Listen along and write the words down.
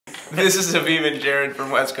This is Aviv and Jared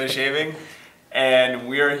from West Coast Shaving, and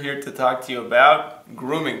we are here to talk to you about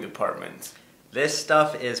grooming departments. This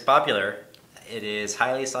stuff is popular. It is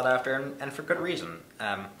highly sought after, and for good reason.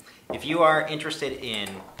 If you are interested in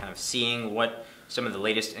kind of seeing what some of the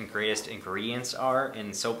latest and greatest ingredients are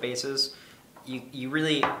in soap bases, you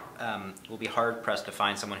really will be hard-pressed to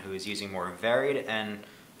find someone who is using more varied and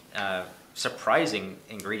surprising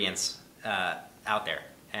ingredients out there.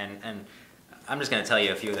 And I'm just going to tell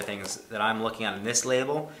you a few of the things that I'm looking at in this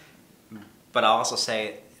label, but I'll also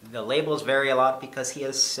say the labels vary a lot because he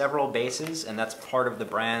has several bases, and that's part of the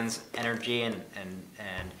brand's energy and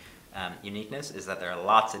uniqueness, is that there are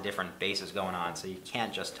lots of different bases going on, so you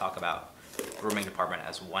can't just talk about grooming department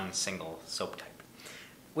as one single soap type.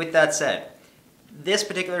 With that said, this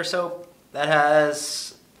particular soap that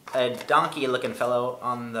has a donkey looking fellow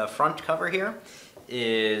on the front cover here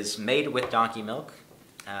is made with donkey milk,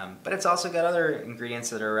 but it's also got other ingredients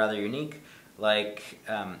that are rather unique, like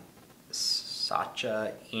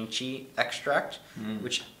Sacha Inchi extract,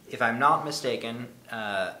 which, if I'm not mistaken,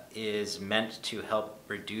 is meant to help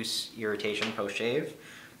reduce irritation post-shave.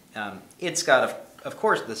 It's got, of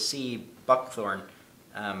course, the sea buckthorn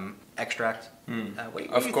extract.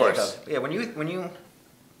 Of course. Yeah, when you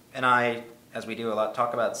and I, as we do a lot,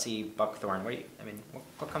 talk about sea buckthorn,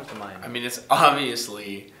 what comes to mind? I mean, it's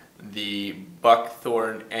obviously the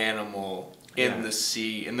buckthorn animal in the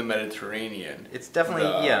sea, in the Mediterranean. It's definitely,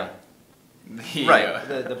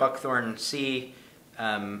 the buckthorn sea.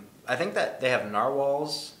 I think that they have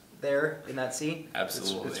narwhals there in that sea.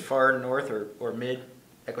 Absolutely. It's far north or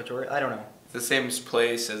mid-equatorial. I don't know. It's the same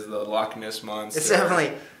place as the Loch Ness Monster. It's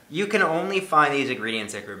definitely, you can only find these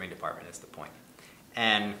ingredients at grooming department, is the point.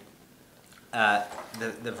 And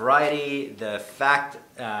the variety, the fact,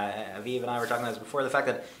 Aviv and I were talking about this before, the fact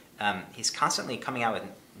that he's constantly coming out with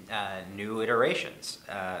new iterations.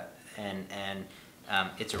 And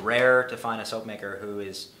it's rare to find a soap maker who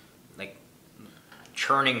is like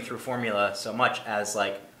churning through formula so much as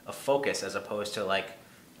like a focus, as opposed to like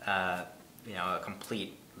a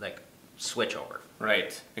complete like switch over.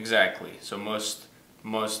 Right, exactly. So most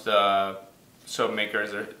soap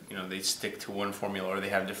makers are, they stick to one formula, or they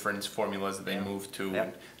have different formulas that they move to,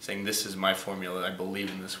 and saying, this is my formula, I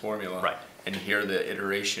believe in this formula. Right. And here the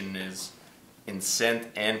iteration is in scent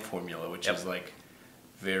and formula, which is like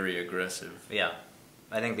very aggressive. Yeah.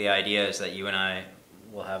 I think the idea is that you and I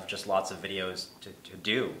will have just lots of videos to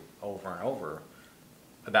do over and over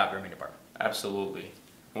about grooming department. Absolutely.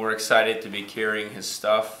 We're excited to be carrying his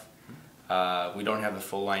stuff. We don't have the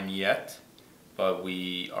full line yet, but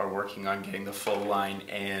we are working on getting the full line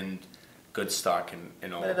and good stock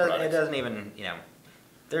in all the products. It doesn't even,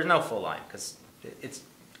 there's no full line, because it's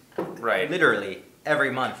right. Literally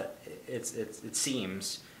every month it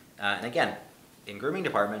seems, and again, in grooming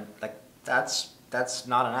department, like that's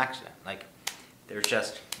not an accident. Like, there's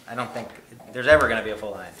just, I don't think there's ever going to be a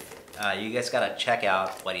full line. You just got to check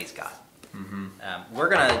out what he's got. We're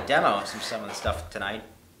going to demo some of the stuff tonight,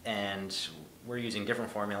 and we're using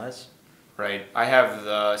different formulas. Right. I have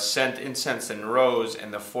the scent, incense, and rose,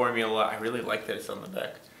 and the formula, I really like that it's on the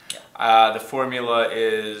back. Yeah. The formula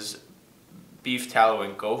is beef tallow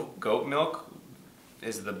and goat milk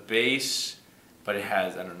is the base, but it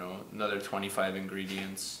has, I don't know, another 25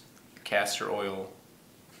 ingredients. Castor oil.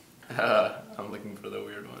 I'm looking for the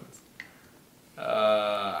weird ones.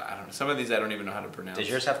 I don't know. Some of these I don't even know how to pronounce. Does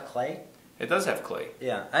yours have clay? It does have clay.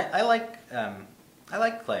 Yeah, I like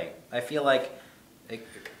clay. I feel like it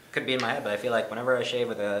could be in my head, but I feel like whenever I shave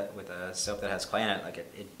with a soap that has clay in it, like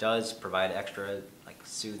it does provide extra like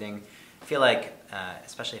soothing. I feel like,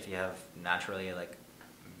 especially if you have naturally like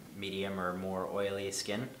medium or more oily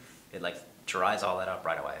skin, it like dries all that up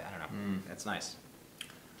right away. I don't know. It's nice.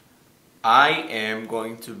 I am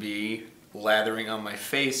going to be lathering on my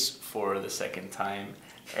face for the second time,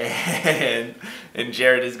 and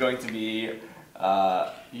Jared is going to be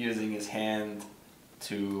using his hand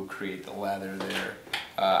to create the lather there.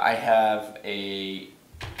 I have a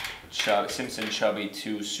Simpson Chubby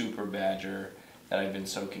 2 Super Badger that I've been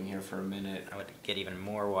soaking here for a minute. I would get even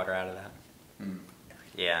more water out of that.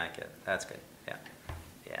 Yeah, that's good.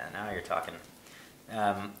 Yeah, now you're talking.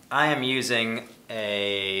 I am using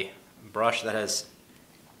a brush that has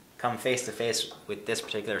come face to face with this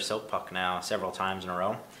particular soap puck now several times in a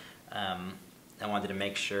row. I wanted to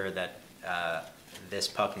make sure that this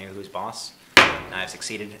puck knew who's boss, and I've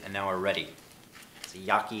succeeded, and now we're ready. It's a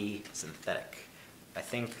Yaki synthetic, I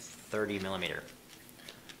think 30 millimeter.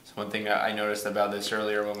 So one thing I noticed about this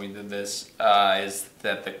earlier when we did this is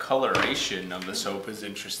that the coloration of the soap is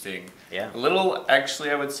interesting. Yeah. A little, actually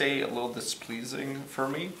I would say a little displeasing for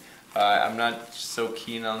me. I'm not so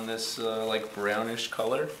keen on this like brownish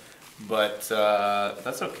color, but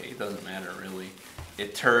that's okay. It doesn't matter really.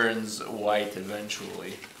 It turns white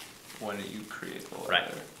eventually when you create the lather.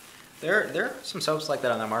 Right. There are some soaps like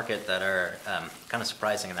that on the market that are kind of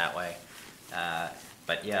surprising in that way.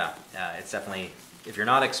 But yeah, it's definitely, if you're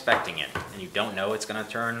not expecting it and you don't know it's going to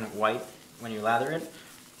turn white when you lather it,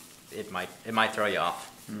 it might throw you off.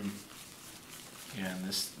 Yeah, and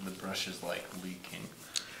the brush is like leaking.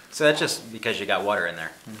 So that's just because you got water in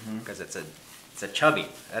there, because it's a chubby.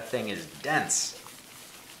 That thing is dense.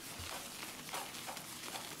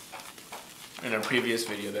 In a previous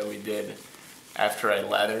video that we did, after I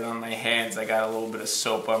lathered on my hands, I got a little bit of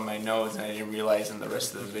soap on my nose, and I didn't realize in the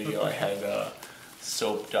rest of the video I had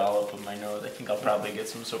soap dollop on my nose. I think I'll probably get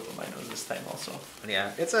some soap on my nose this time also.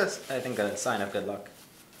 Yeah, it's I think a sign of good luck.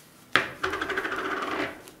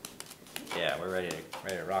 Yeah, we're ready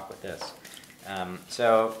to rock with this.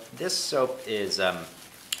 So this soap is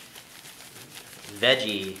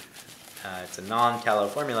veggie. It's a non-tallow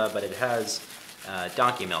formula, but it has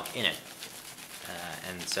donkey milk in it,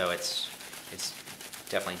 and so it's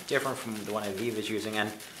definitely different from the one Aviv is using.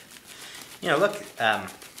 And you know, look,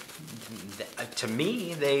 to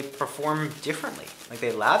me, they perform differently. Like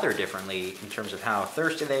they lather differently in terms of how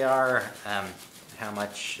thirsty they are, how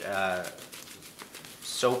much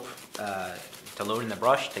soap to load in the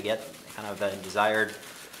brush to get kind of the desired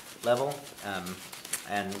level.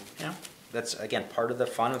 And you know, that's again part of the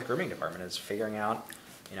fun with the grooming department, is figuring out,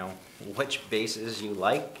 you know, which bases you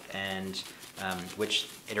like and which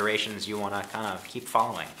iterations you want to kind of keep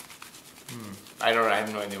following. I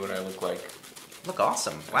have no idea what I look like. Look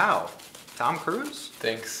awesome! Wow, Tom Cruise.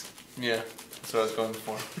 Thanks. Yeah, that's what I was going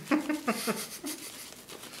for.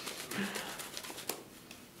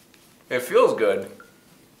 It feels good.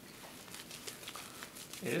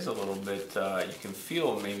 It is a little bit, you can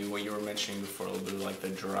feel maybe what you were mentioning before, a little bit of like the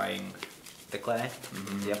drying. The clay?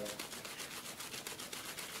 Yep.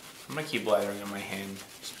 I'm going to keep lathering on my hand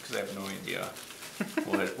just because I have no idea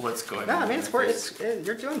what's going on. No, I mean,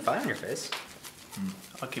 you're doing fine on your face.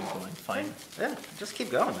 I'll keep going, fine. Yeah, just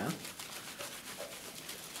keep going, man.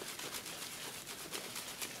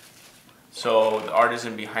 So the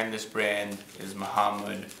artisan behind this brand is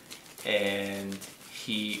Mohammad, and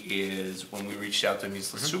he is, when we reached out to him,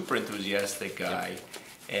 he's a super enthusiastic guy.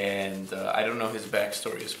 And I don't know his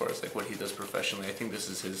backstory as far as like what he does professionally. I think this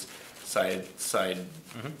is his side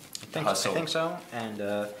hustle. I think so. And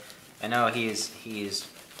I know he's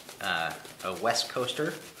a West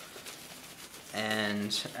Coaster,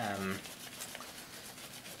 and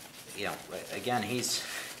you know, again, he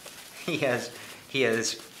has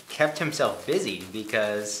kept himself busy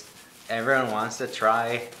because everyone wants to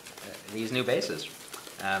try these new bases.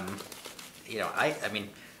 You know, I mean,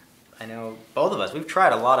 I know both of us, we've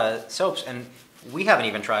tried a lot of soaps, and we haven't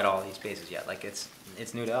even tried all these bases yet. Like it's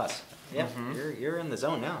new to us. Yeah, you're in the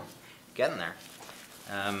zone now, getting there.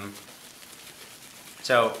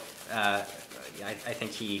 So I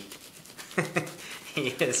think he he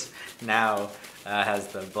is now has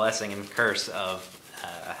the blessing and curse of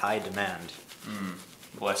a high demand.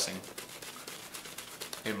 Blessing,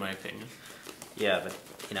 in my opinion. Yeah, but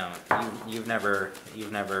you know, you've never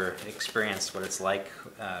experienced what it's like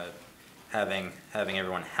having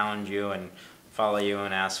everyone hound you and follow you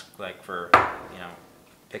and ask like for, you know,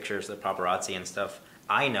 pictures of the paparazzi and stuff.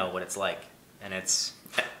 I know what it's like, and it's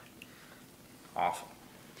awful.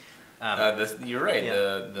 You're right. Yeah.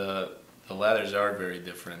 The lathers are very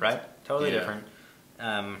different. Right? Totally different.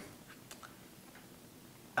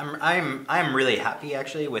 I'm really happy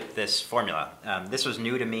actually with this formula. This was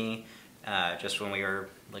new to me, just when we were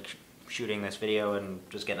like shooting this video and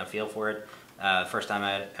just getting a feel for it. First time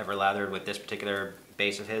I had ever lathered with this particular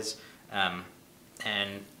base of his,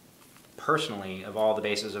 and personally, of all the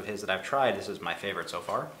bases of his that I've tried, this is my favorite so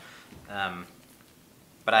far.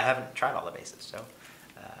 But I haven't tried all the bases, so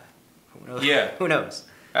who knows? Yeah. Who knows?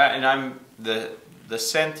 And I'm the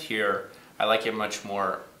scent here. I like it much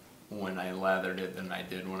more when I lathered it than I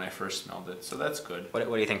did when I first smelled it, so that's good. What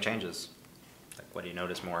do you think changes? Like, what do you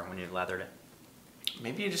notice more when you lathered it?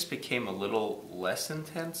 Maybe it just became a little less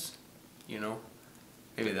intense, you know?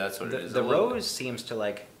 Maybe that's what it is. The rose seems to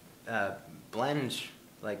like blend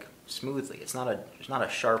like smoothly. It's not a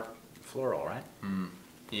sharp floral, right?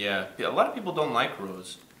 Yeah. A lot of people don't like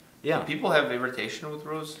rose. Yeah. Do people have irritation with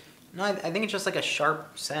rose? No, I think it's just like a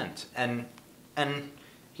sharp scent, and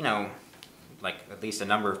you know, like at least a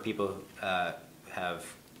number of people have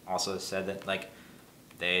also said that like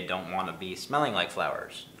they don't want to be smelling like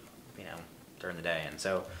flowers, you know, during the day, and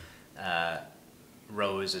so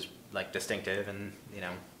rose is like distinctive, and you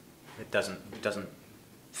know, it doesn't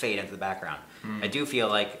fade into the background. I do feel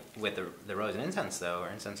like with the rose and incense though, or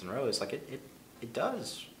incense and rose, like it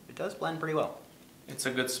does blend pretty well. It's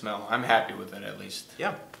a good smell. I'm happy with it at least.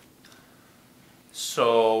 Yeah.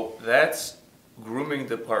 So that's Grooming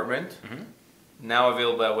Department. Now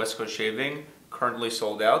available at West Coast Shaving. Currently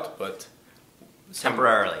sold out, but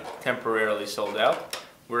temporarily sold out.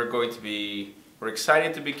 We're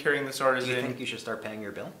excited to be carrying this artisan. Do you think you should start paying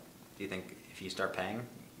your bill? Do you think if you start paying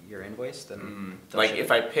your invoice, then like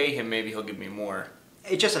if I pay him, maybe he'll give me more?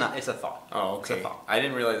 It's just it's a thought. Oh, okay. It's a thought. I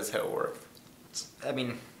didn't realize that's how it worked. I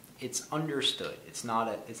mean, it's understood. It's not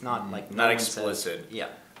like not explicit. Yeah,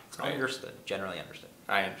 it's understood. Generally understood.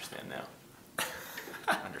 I understand now.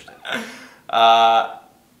 Understood.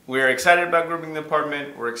 We're excited about Grooming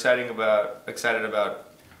Department. We're excited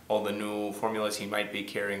about all the new formulas he might be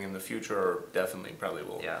carrying in the future, or definitely probably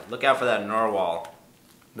will. Yeah, look out for that narwhal.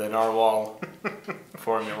 The narwhal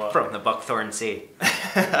formula from the buckthorn sea.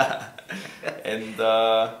 And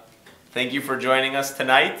thank you for joining us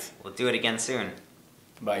tonight. We'll do it again soon.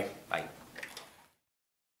 Bye. Bye.